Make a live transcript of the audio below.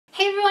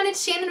Hey everyone,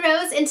 it's Channon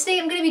Rose, and today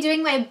I'm going to be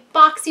doing my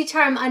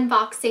Boxycharm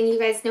unboxing. You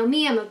guys know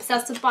me, I'm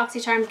obsessed with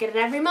Boxycharm, get it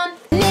every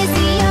month.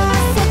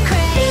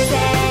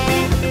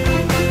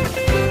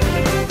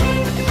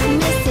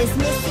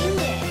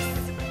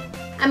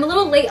 I'm a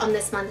little late on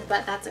this month,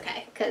 but that's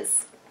okay,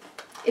 because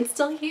it's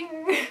still here.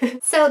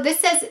 So this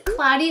says,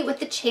 cloudy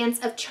with the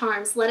chance of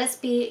charms. Let us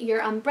be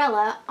your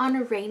umbrella on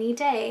a rainy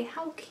day.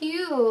 How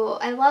cute.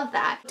 I love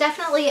that.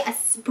 Definitely a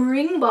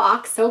spring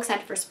box. So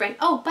excited for spring.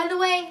 Oh, by the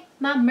way,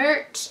 my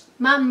merch.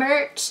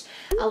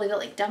 I'll leave a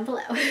link down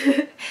below.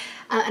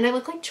 And I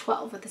look like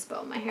 12 with this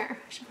bow in my hair.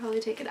 I should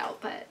probably take it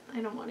out, but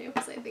I don't want to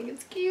because I think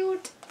it's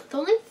cute. The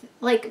only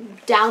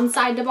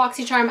downside to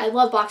Boxycharm, I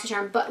love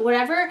Boxycharm, but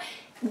whatever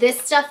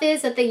this stuff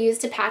is that they use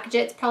to package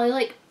it, it's probably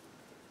like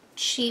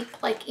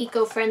cheap, like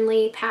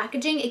eco-friendly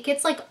packaging. It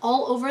gets like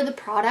all over the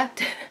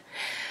product,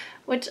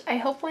 which I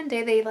hope one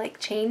day they like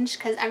change,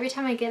 because every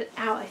time I get it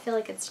out I feel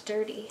like it's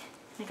dirty.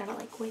 I gotta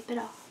like wipe it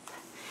off.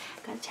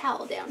 Got a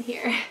towel down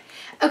here.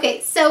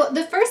 Okay, so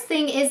the first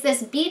thing is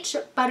this Beach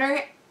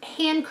Butter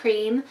Hand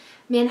Cream,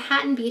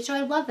 Manhattan Beach. Oh,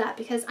 I love that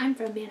because I'm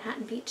from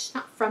Manhattan Beach.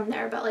 Not from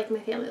there, but like my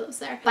family lives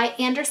there. By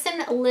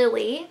Anderson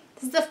Lily.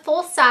 This is the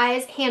full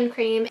size hand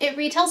cream. It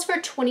retails for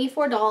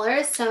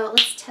 $24, so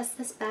let's test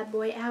this bad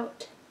boy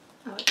out.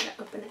 Oh, I gotta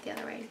open it the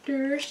other way.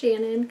 Durr,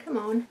 Shannon, come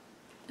on.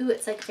 Ooh,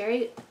 it's like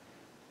very,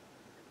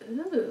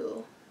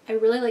 ooh. I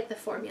really like the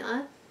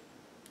formula.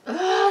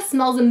 Oh,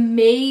 smells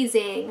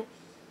amazing.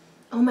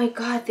 Oh my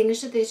God, they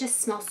just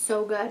smell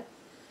so good.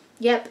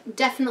 Yep,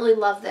 definitely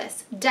love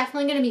this.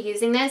 Definitely gonna be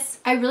using this.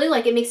 I really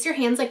like it. It makes your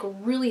hands like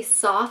really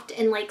soft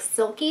and like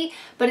silky,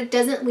 but it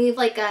doesn't leave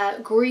like a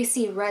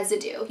greasy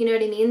residue. You know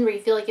what I mean? Where you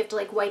feel like you have to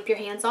like wipe your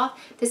hands off.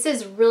 This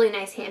is really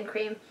nice hand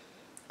cream.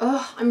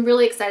 Oh, I'm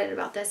really excited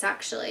about this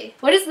actually.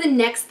 What is the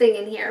next thing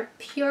in here?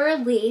 Pure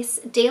Lace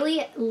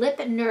Daily Lip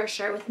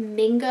Nourisher with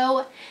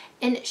mango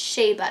and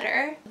shea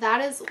butter.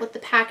 That is what the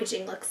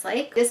packaging looks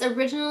like. This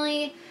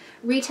originally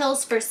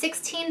retails for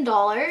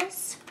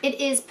 $16.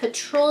 It is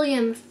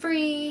petroleum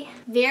free,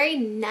 very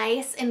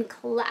nice and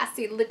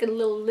classy looking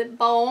little lip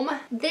balm.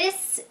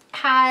 This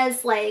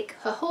has like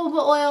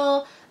jojoba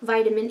oil,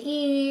 vitamin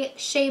E,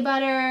 shea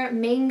butter,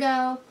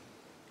 mango.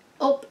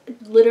 Oh,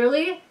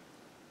 literally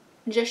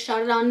just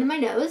shot it onto my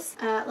nose.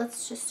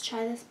 Let's just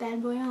try this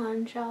bad boy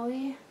on, shall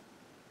we?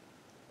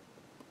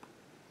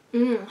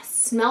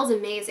 Smells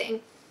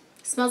amazing.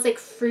 Smells like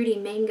fruity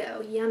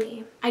mango,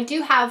 yummy. I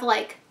do have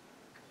like,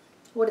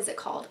 what is it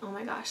called? Oh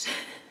my gosh.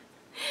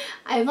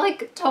 I have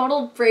like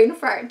total brain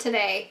fart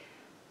today.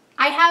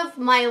 I have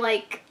my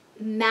like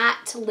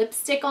matte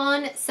lipstick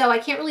on, so I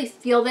can't really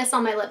feel this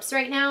on my lips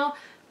right now,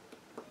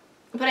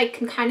 but I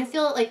can kind of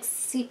feel it like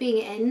seeping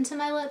into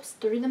my lips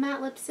through the matte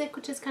lipstick,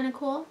 which is kind of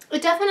cool.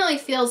 It definitely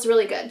feels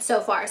really good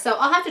so far, so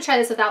I'll have to try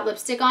this without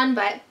lipstick on,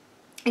 but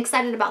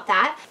excited about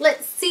that.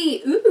 Let's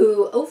see.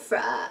 Ooh,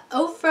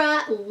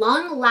 Ofra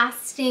Long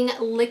Lasting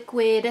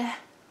Liquid.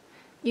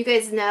 You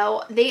guys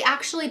know they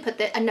actually put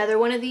another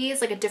one of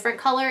these, like a different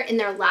color, in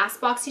their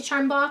last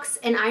Boxycharm box,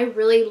 and I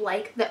really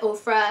like the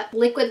Ofra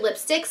liquid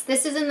lipsticks.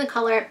 This is in the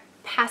color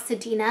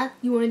Pasadena.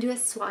 You want to do a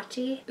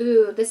swatchy?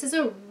 Ooh, this is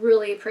a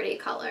really pretty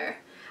color.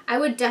 I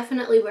would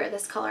definitely wear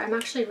this color. I'm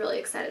actually really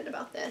excited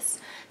about this.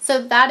 So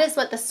that is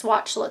what the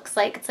swatch looks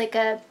like. It's like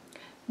a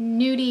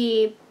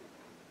nudie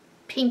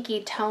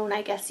pinky tone,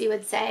 I guess you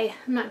would say.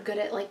 I'm not good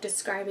at like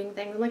describing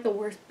things. I'm like the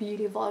worst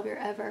beauty vlogger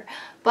ever,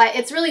 but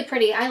it's really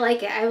pretty. I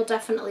like it. I will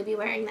definitely be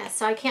wearing this,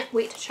 so I can't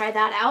wait to try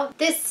that out.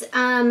 This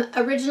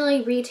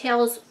originally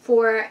retails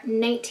for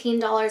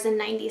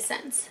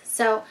 $19.90.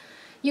 So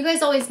you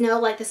guys always know,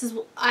 like, this is,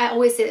 I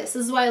always say this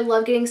is why I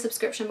love getting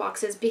subscription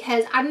boxes,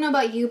 because I don't know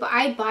about you, but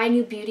I buy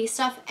new beauty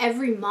stuff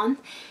every month.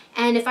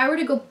 And if I were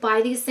to go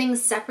buy these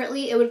things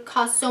separately, it would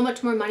cost so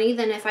much more money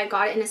than if I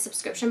got it in a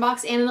subscription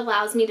box, and it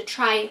allows me to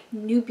try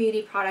new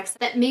beauty products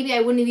that maybe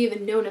I wouldn't have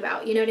even known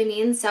about, you know what I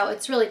mean? So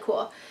it's really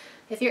cool.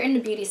 If you're into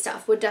beauty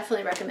stuff, would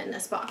definitely recommend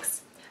this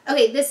box.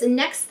 Okay, this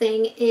next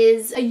thing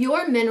is a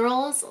Your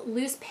Minerals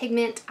Loose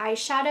Pigment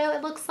Eyeshadow,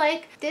 it looks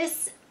like.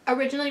 This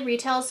originally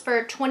retails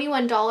for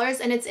 $21,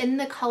 and it's in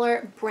the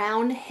color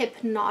Brown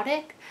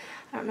Hypnotic.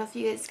 I don't know if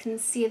you guys can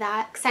see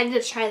that. Excited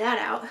to try that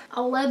out.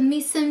 I'll love me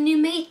some new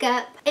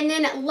makeup. And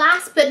then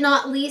last but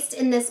not least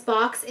in this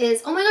box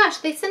is, oh my gosh,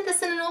 they sent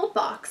this in an old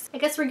box. I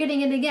guess we're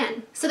getting it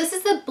again. So this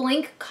is the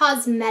Blink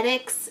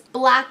Cosmetics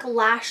Black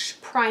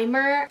Lash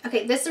Primer.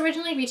 Okay, this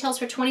originally retails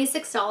for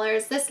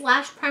 $26. This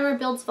lash primer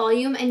builds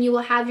volume, and you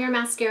will have your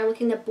mascara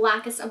looking the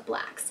blackest of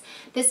blacks.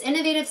 This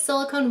innovative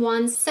silicone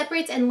wand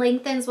separates and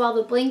lengthens, while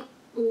the Blink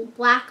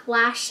Black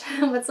Lash,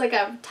 what's like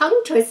a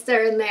tongue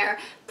twister in there,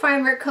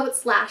 primer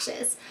coats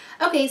lashes.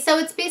 Okay, so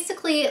it's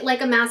basically like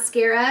a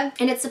mascara,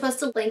 and it's supposed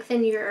to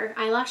lengthen your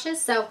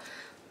eyelashes. So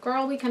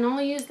girl, we can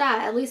all use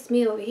that, at least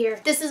me over here.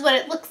 This is what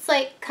it looks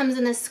like. Comes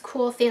in this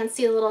cool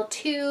fancy little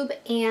tube,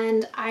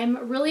 and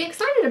I'm really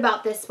excited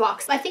about this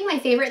box. I think my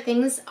favorite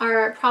things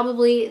are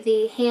probably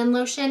the hand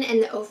lotion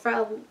and the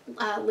Ofra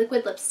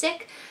liquid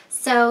lipstick.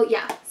 So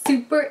yeah,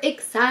 super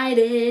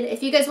excited.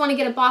 If you guys want to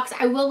get a box,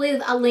 I will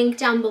leave a link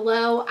down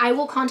below. I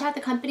will contact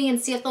the company and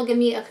see if they'll give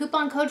me a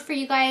coupon code for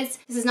you guys.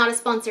 This is not a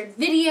sponsored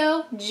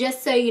video,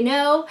 just so you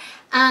know.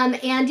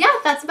 And yeah,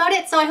 that's about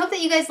it. So I hope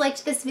that you guys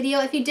liked this video.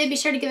 If you did, be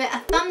sure to give it a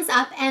thumbs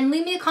up and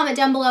leave me a comment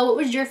down below. What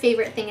was your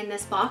favorite thing in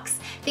this box?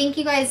 Thank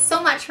you guys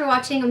so much for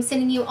watching. I'm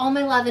sending you all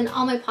my love and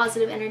all my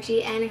positive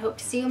energy, and I hope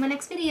to see you in my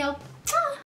next video.